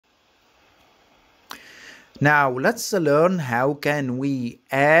Now let's learn how can we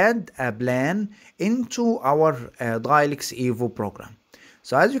add a plan into our Dialux Evo program.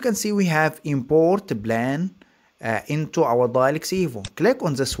 So as you can see, we have import plan into our Dialux Evo. Click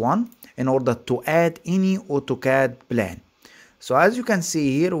on this one in order to add any AutoCAD plan. So as you can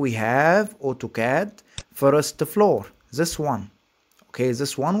see here, we have AutoCAD first floor, this one. Okay,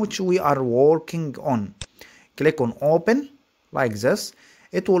 this one which we are working on. Click on open like this.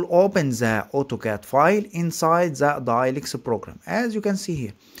 It will open the AutoCAD file inside the Dialux program. As you can see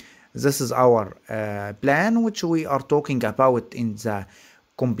here, this is our plan which we are talking about in the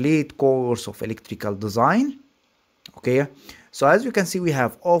complete course of electrical design. Okay, so as you can see, we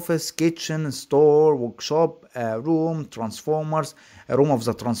have office, kitchen, store, workshop, room, transformers, a room of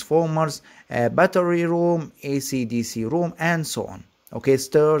the transformers, battery room, AC DC room, and so on. Okay,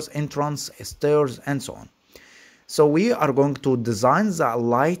 stairs, entrance, stairs, and so on. So we are going to design the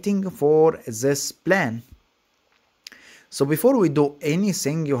lighting for this plan. So before we do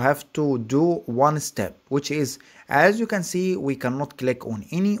anything, you have to do one step, which is, as you can see, we cannot click on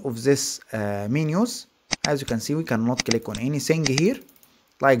any of these menus. As you can see, we cannot click on anything here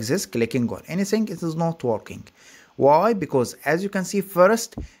like this. Clicking on anything, it is not working. Why? Because as you can see,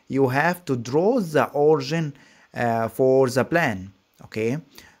 first you have to draw the origin for the plan. Okay,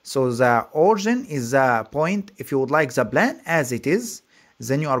 so the origin is the point. If you would like the plan as it is,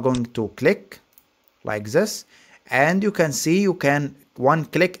 then you are going to click like this, and you can see you can one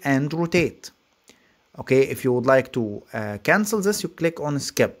click and rotate. Okay, if you would like to cancel this, you click on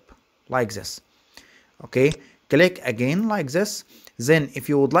skip like this. Okay, click again like this. Then if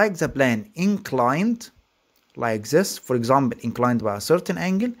you would like the plan inclined like this, for example inclined by a certain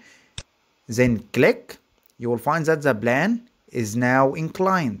angle, then click. You will find that the plan is now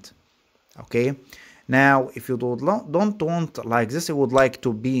inclined. Okay, now if you don't want like this, you would like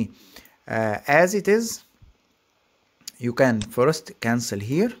to be as it is, you can first cancel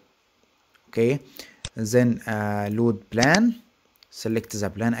here. Okay, then load plan, select the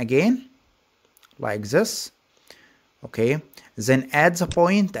plan again like this. Okay, then add the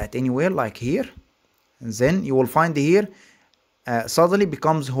point at anywhere like here, and then you will find here suddenly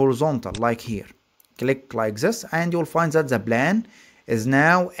becomes horizontal like here. Click like this, and you'll find that the plan is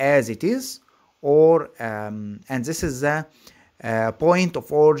now as it is, or and this is the point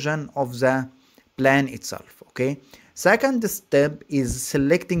of origin of the plan itself. Okay, second step is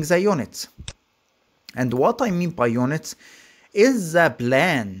selecting the units, and what I mean by units is the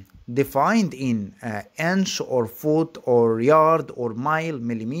plan defined in inch or foot or yard or mile,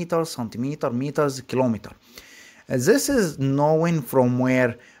 millimeter, centimeter, meters, kilometer. This is known from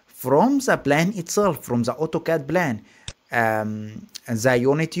where? From the plan itself, from the AutoCAD plan. The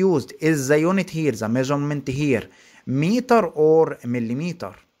unit used, is the unit here, the measurement here, meter or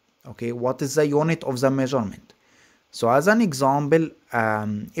millimeter. Okay, what is the unit of the measurement? So as an example,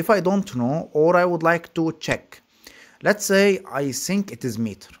 if I don't know or I would like to check, let's say I think it is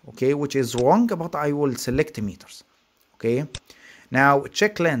meter, okay, which is wrong, but I will select meters. Okay, now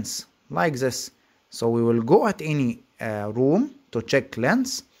check length like this. So we will go at any room to check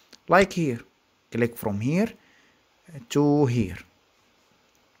length like here. Click from here to here.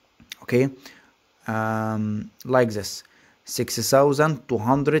 Okay, like this,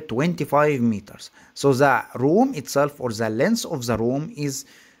 6,225 meters. So the room itself, or the length of the room, is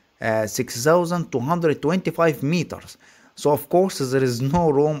 6,225 meters. So of course there is no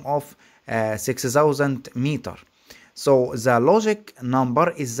room of 6,000 meter. So the logic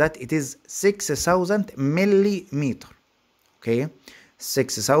number is that it is 6,000 millimeter. Okay,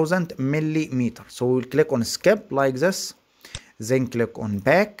 6,000 millimeter. So we'll click on skip like this, then click on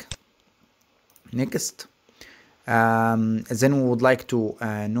back, next. Then we would like to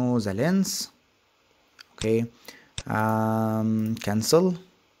know the length. Okay, cancel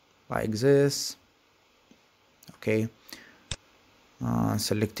like this. Okay,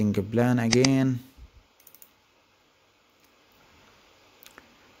 selecting a plan again.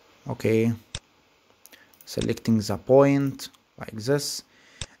 Okay, selecting the point like this.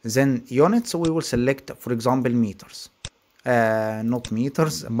 Then units, we will select, for example, meters, not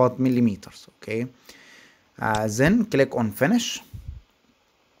meters but millimeters. Okay, then click on finish.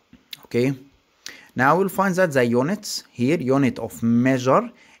 Okay, now we'll find that the units here, unit of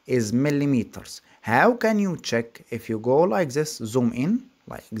measure, is millimeters. How can you check? If you go like this, zoom in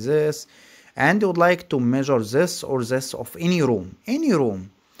like this, and you would like to measure this or this of any room,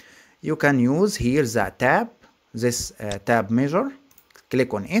 you can use here the tab, this tab measure.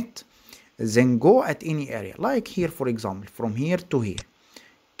 Click on it, then go at any area like here, for example, from here to here.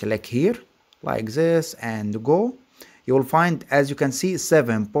 Click here like this and go. you will find, as you can see,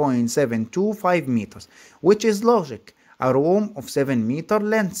 7.725 meters, which is logic. A room of 7 meter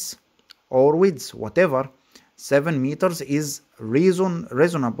length or width, whatever, 7 meters is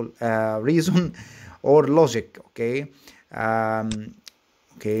reasonable reason or logic. Okay.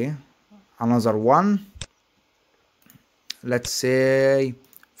 Okay, another one, let's say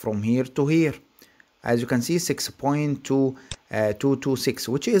from here to here, as you can see, 6.226,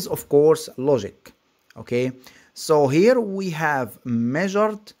 which is of course logic. Okay, so here we have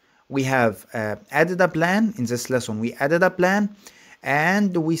measured, we have added a plan. In this lesson we added a plan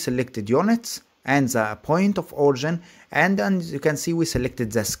and we selected units and the point of origin, and as you can see we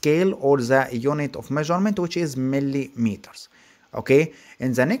selected the scale or the unit of measurement, which is millimeters. Okay,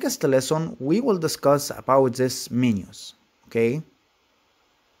 in the next lesson we will discuss about this menus. Okay.